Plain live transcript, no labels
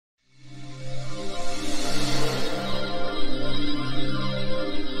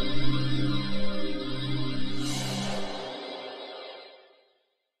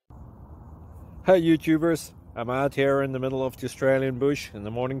Hey YouTubers, I'm out here in the middle of the Australian bush in the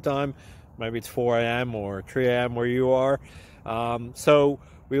morning time. Maybe it's 4 a.m. or 3 a.m. where you are. So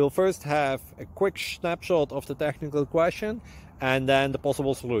we'll first have a quick snapshot of the technical question and then the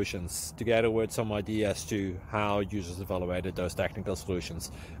possible solutions, together with some ideas to how users evaluated those technical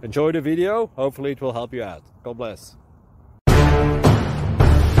solutions. Enjoy the video, hopefully it will help you out. God bless.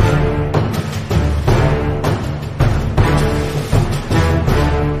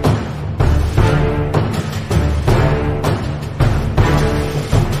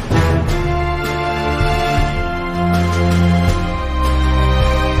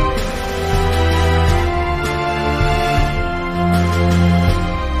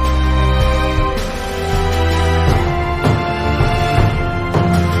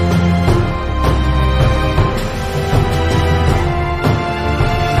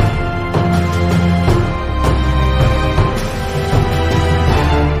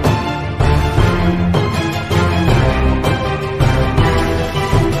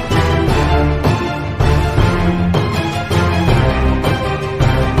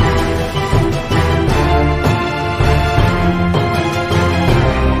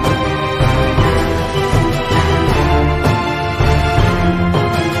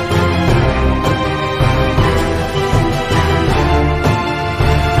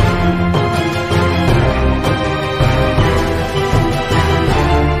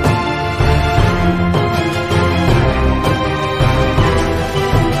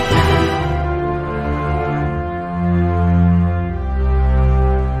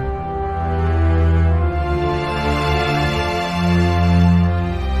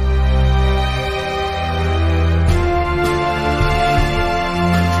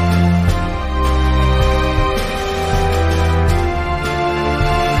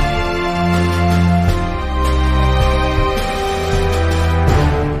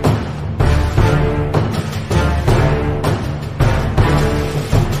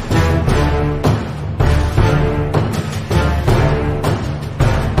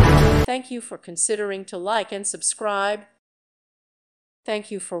 Thank you for considering to like and subscribe. Thank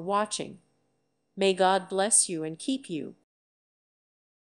you for watching. May God bless you and keep you.